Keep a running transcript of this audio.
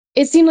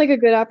it seemed like a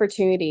good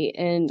opportunity,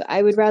 and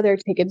I would rather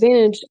take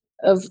advantage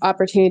of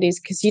opportunities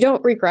because you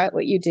don't regret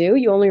what you do,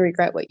 you only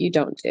regret what you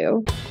don't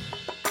do.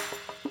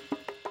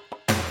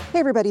 Hey,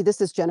 everybody, this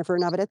is Jennifer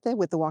Navarrete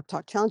with the Walk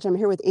Talk Challenge. I'm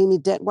here with Amy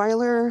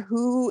Detweiler,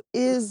 who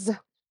is,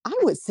 I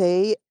would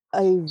say,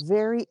 a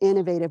very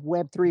innovative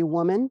Web3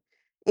 woman.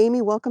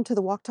 Amy, welcome to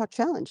the Walk Talk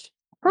Challenge.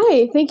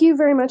 Hi, thank you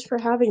very much for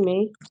having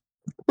me.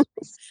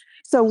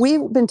 So,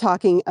 we've been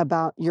talking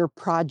about your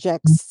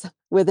projects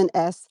with an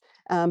S,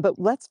 but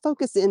let's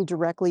focus in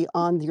directly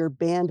on your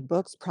banned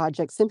books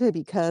project simply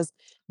because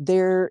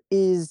there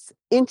is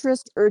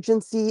interest,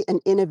 urgency, and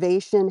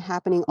innovation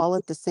happening all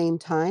at the same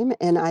time.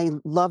 And I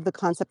love the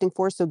concepting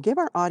force. So, give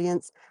our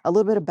audience a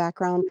little bit of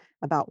background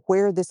about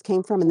where this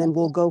came from, and then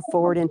we'll go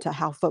forward into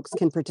how folks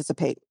can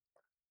participate.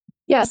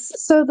 Yes,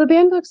 so the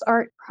Banned Books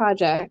Art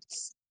Project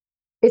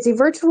is a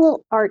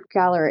virtual art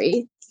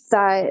gallery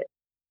that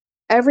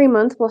every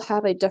month will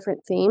have a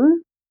different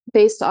theme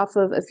based off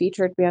of a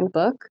featured banned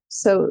book.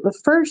 So the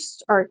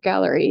first art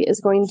gallery is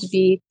going to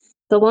be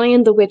The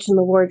Lion, the Witch, and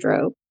the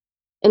Wardrobe.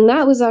 And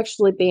that was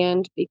actually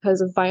banned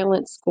because of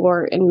violence,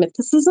 gore, and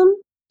mythicism.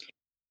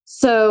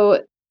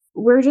 So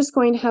we're just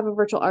going to have a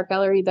virtual art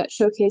gallery that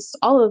showcased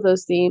all of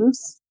those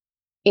themes,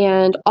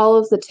 and all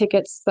of the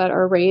tickets that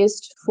are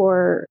raised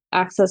for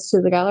access to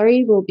the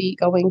gallery will be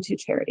going to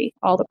charity,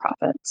 all the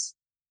profits.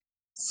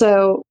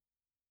 So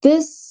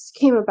this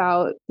came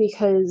about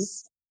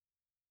because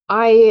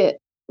I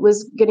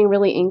was getting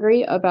really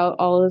angry about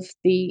all of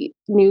the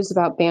news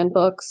about banned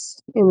books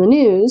in the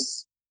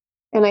news.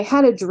 And I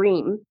had a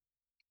dream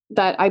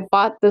that I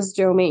bought this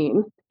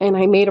domain and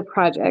I made a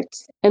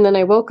project. And then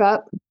I woke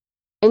up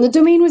and the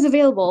domain was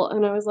available.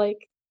 And I was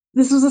like,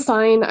 this was a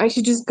sign. I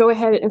should just go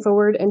ahead and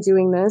forward and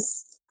doing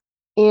this.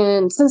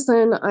 And since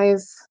then,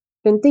 I've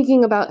been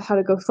thinking about how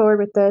to go forward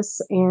with this.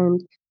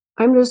 And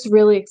I'm just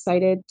really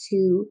excited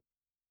to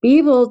be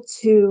able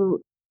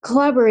to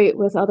collaborate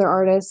with other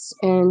artists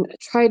and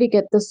try to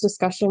get this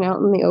discussion out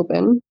in the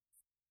open.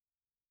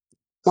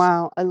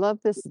 Wow, I love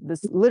this.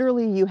 This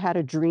literally, you had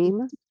a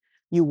dream,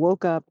 you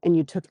woke up and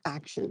you took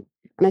action.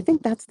 And I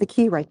think that's the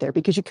key right there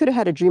because you could have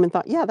had a dream and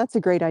thought, yeah, that's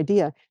a great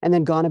idea, and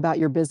then gone about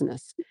your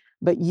business.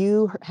 But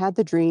you had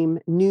the dream,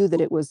 knew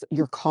that it was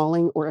your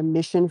calling or a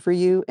mission for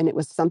you, and it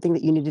was something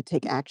that you needed to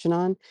take action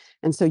on.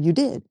 And so you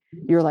did.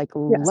 You're like,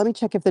 Yes. let me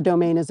check if the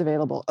domain is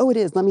available. Oh, it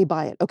is. Let me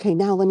buy it. Okay,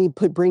 now let me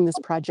bring this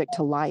project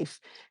to life.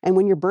 And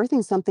when you're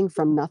birthing something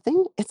from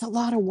nothing, it's a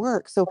lot of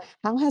work. So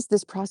how has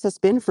this process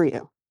been for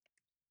you?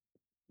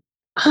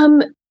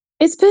 Um,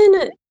 it's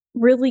been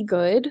really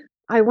good.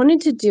 I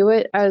wanted to do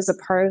it as a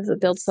part of the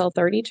Build Sell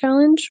 30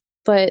 challenge,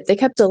 but they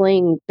kept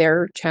delaying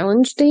their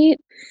challenge date.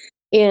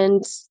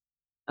 And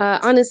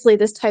honestly,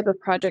 this type of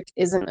project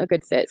isn't a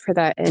good fit for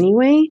that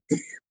anyway.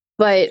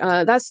 But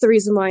that's the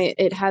reason why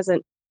it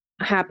hasn't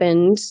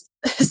happened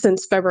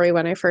since February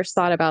when I first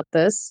thought about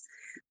this.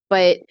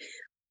 But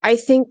I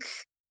think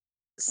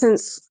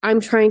since I'm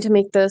trying to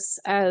make this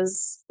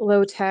as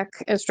low tech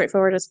and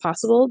straightforward as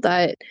possible,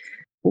 that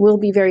we'll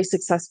be very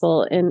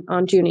successful in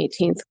on June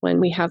 18th when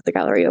we have the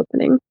gallery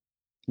opening.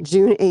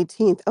 June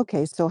 18th.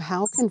 Okay, so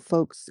how can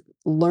folks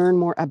learn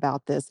more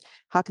about this?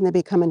 How can they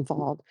become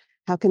involved?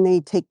 How can they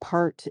take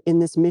part in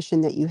this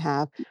mission that you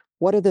have?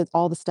 What are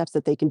all the steps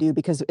that they can do?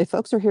 Because if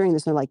folks are hearing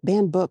this, they're like,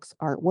 banned books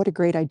art, what a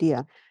great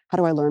idea. How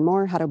do I learn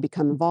more? How do I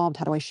become involved?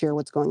 How do I share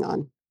what's going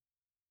on?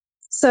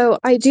 So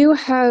I do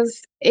have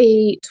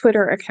a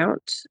Twitter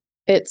account.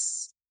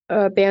 It's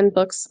Banned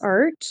Books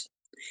Art,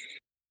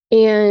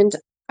 and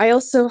I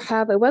also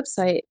have a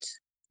website.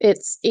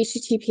 It's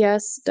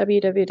https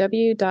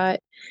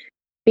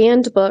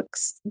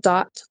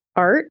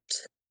www.bandbooks.art.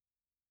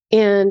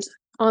 And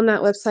on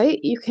that website,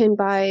 you can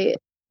buy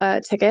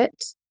a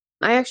ticket.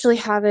 I actually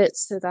have it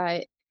so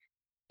that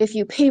if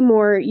you pay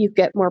more, you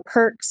get more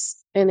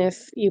perks. And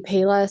if you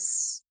pay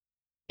less,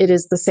 it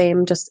is the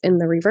same, just in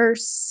the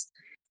reverse.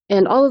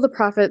 And all of the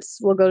profits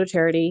will go to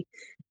charity.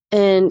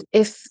 And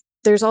if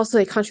there's also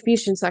a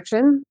contribution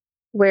section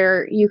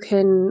where you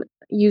can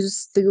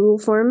use the Google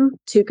form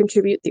to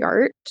contribute the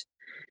art.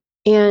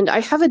 And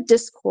I have a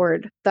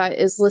Discord that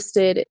is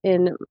listed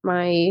in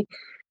my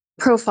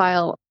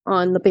profile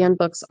on the Banned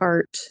Books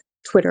Art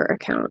Twitter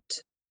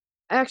account.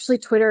 Actually,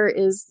 Twitter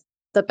is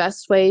the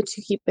best way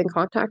to keep in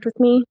contact with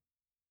me,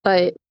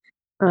 but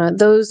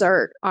those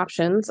are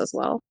options as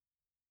well.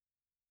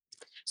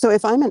 So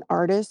if I'm an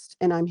artist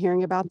and I'm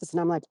hearing about this and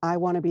I'm like, I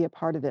want to be a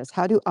part of this,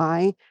 how do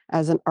I,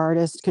 as an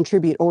artist,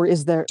 contribute? Or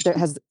is there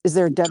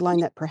a deadline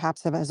that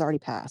perhaps has already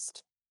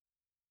passed?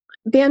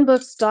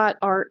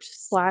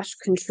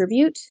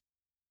 Bandbooks.art/contribute.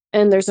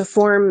 And there's a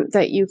form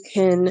that you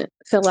can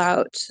fill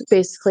out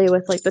basically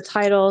with like the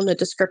title and the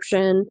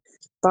description,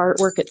 the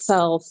artwork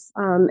itself,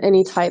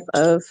 any type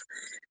of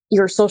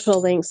your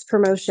social links,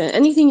 promotion,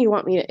 anything you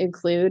want me to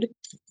include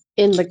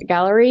in the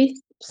gallery,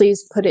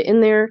 please put it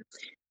in there.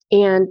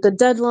 And the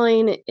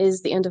deadline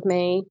is the end of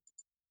May.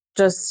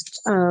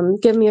 Just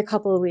give me a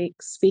couple of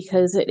weeks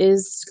because it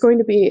is going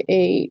to be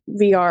a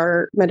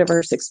VR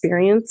metaverse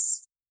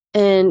experience.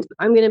 And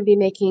I'm going to be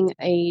making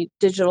a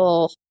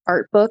digital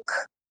art book,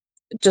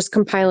 just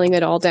compiling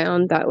it all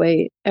down. That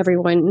way,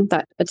 everyone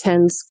that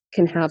attends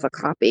can have a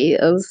copy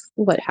of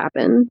what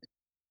happened.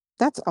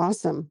 That's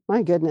awesome.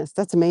 My goodness,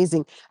 that's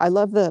amazing. I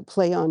love the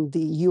play on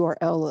the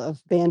URL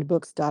of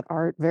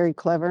bandbooks.art. Very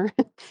clever.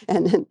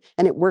 And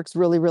it works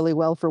really, really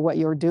well for what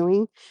you're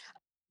doing.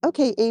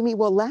 Okay, Amy,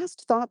 well,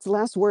 last thoughts,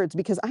 last words,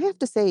 because I have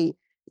to say,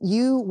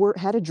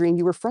 had a dream,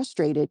 you were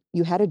frustrated,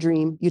 you had a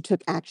dream, you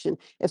took action.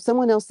 If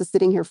someone else is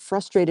sitting here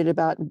frustrated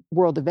about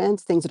world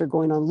events, things that are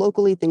going on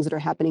locally, things that are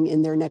happening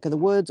in their neck of the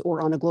woods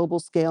or on a global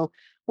scale,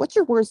 what's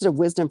your words of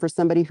wisdom for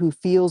somebody who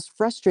feels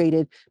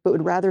frustrated but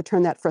would rather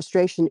turn that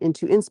frustration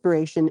into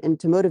inspiration,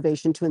 into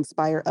motivation to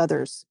inspire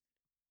others?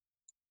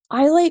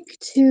 I like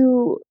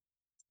to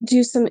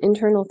do some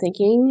internal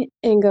thinking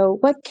and go,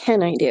 what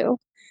can I do?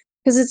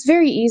 Because it's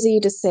very easy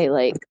to say,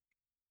 like,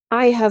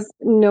 I have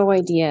no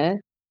idea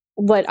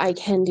what I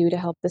can do to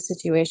help the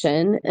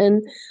situation.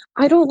 And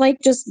I don't like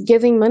just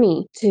giving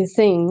money to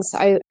things.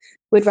 I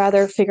would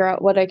rather figure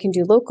out what I can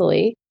do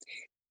locally.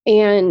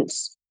 And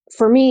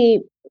for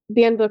me,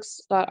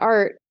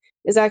 bandbooks.art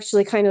is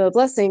actually kind of a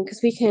blessing because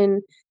we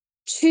can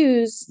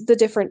choose the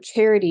different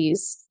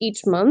charities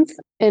each month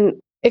and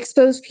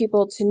expose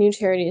people to new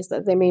charities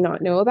that they may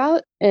not know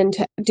about and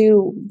to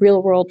do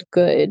real world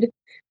good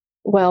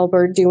while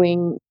we're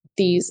doing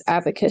these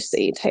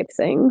advocacy type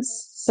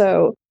things.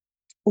 So,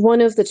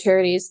 one of the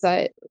charities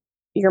that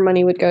your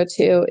money would go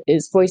to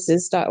is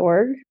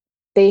voices.org.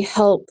 They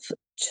help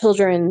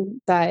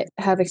children that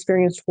have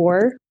experienced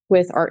war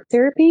with art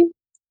therapy.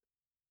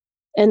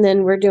 And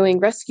then we're doing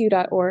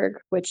rescue.org,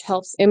 which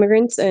helps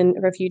immigrants and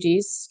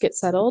refugees get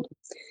settled.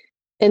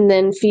 And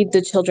then Feed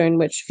the Children,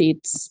 which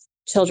feeds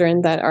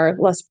children that are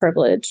less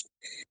privileged.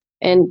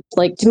 And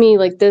like to me,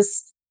 like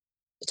this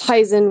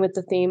ties in with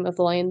the theme of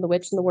The Lion, the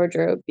Witch, and the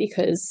Wardrobe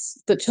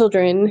because the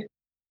children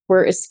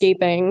were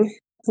escaping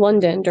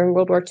London during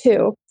World War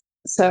II.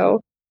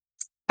 So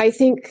I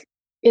think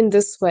in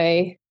this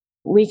way,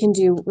 we can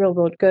do real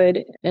world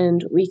good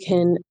and we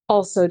can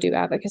also do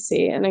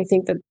advocacy. And I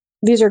think that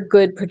these are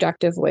good,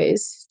 productive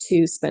ways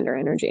to spend our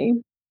energy.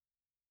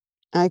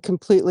 I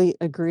completely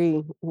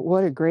agree.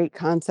 What a great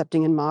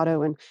concepting and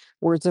motto and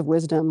words of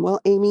wisdom. Well,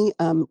 Amy,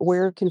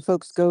 where can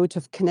folks go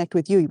to connect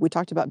with you? We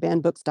talked about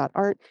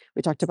bandbooks.art.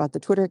 We talked about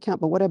the Twitter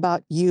account, but what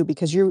about you?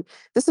 Because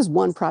this is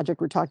one project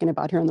we're talking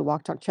about here in the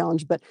Walk Talk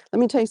Challenge. But let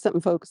me tell you something,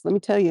 folks. Let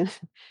me tell you,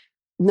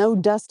 no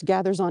dust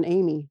gathers on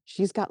Amy.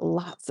 She's got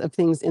lots of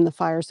things in the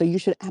fire. So you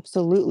should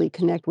absolutely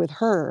connect with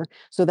her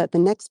so that the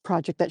next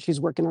project that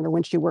she's working on or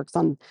when she works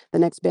on the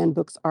next Band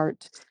Books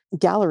Art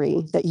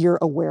gallery, that you're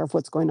aware of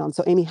what's going on.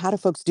 So Amy, how do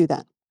folks do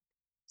that?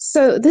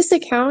 So this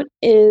account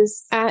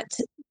is at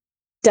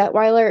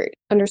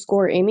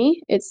Detweiler_Amy.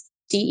 It's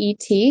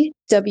DETWILER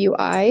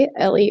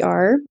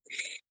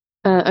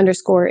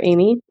underscore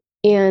Amy.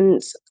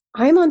 And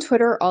I'm on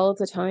Twitter all of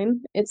the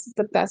time. It's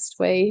the best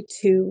way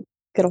to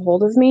get a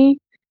hold of me.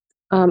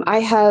 I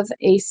have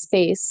a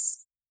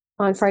space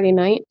on Friday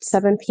night,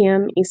 7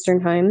 p.m.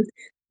 Eastern Time,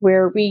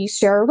 where we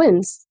share our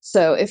wins.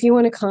 So if you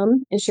want to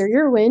come and share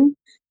your win,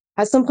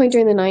 at some point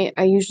during the night,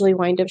 I usually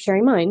wind up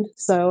sharing mine.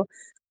 So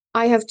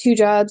I have two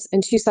jobs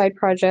and two side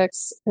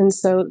projects, and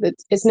so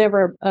it's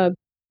never a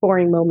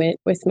boring moment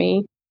with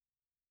me.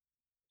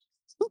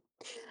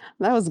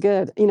 That was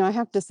good. I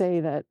have to say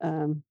that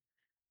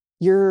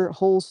your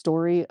whole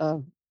story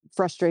of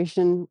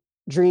frustration,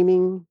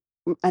 dreaming,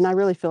 and I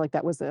really feel like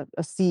that was a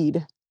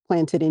seed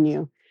planted in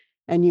you,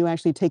 and you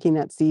actually taking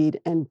that seed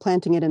and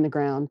planting it in the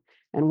ground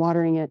and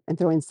watering it and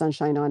throwing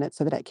sunshine on it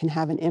so that it can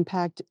have an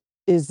impact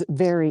is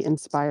very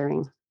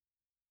inspiring.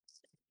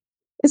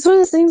 It's one of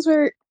those things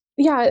where,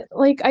 yeah,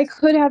 like I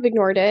could have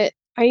ignored it.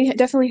 I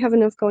definitely have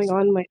enough going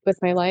on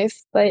with my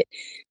life, but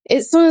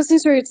it's one of those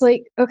things where it's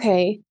like,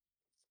 okay,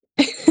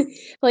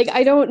 like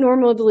I don't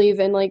normally believe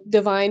in like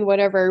divine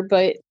whatever,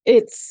 but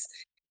it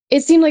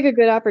seemed like a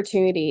good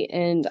opportunity,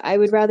 and I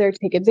would rather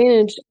take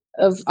advantage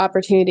of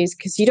opportunities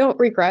because you don't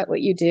regret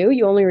what you do,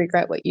 you only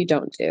regret what you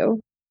don't do.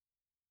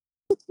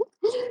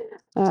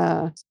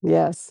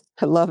 Yes,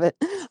 I love it.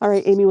 All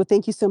right, Amy, well,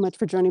 thank you so much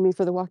for joining me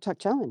for the Walk Talk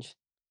Challenge.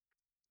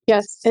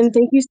 Yes, and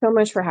thank you so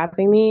much for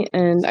having me,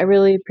 and I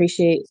really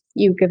appreciate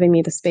you giving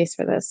me the space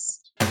for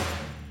this.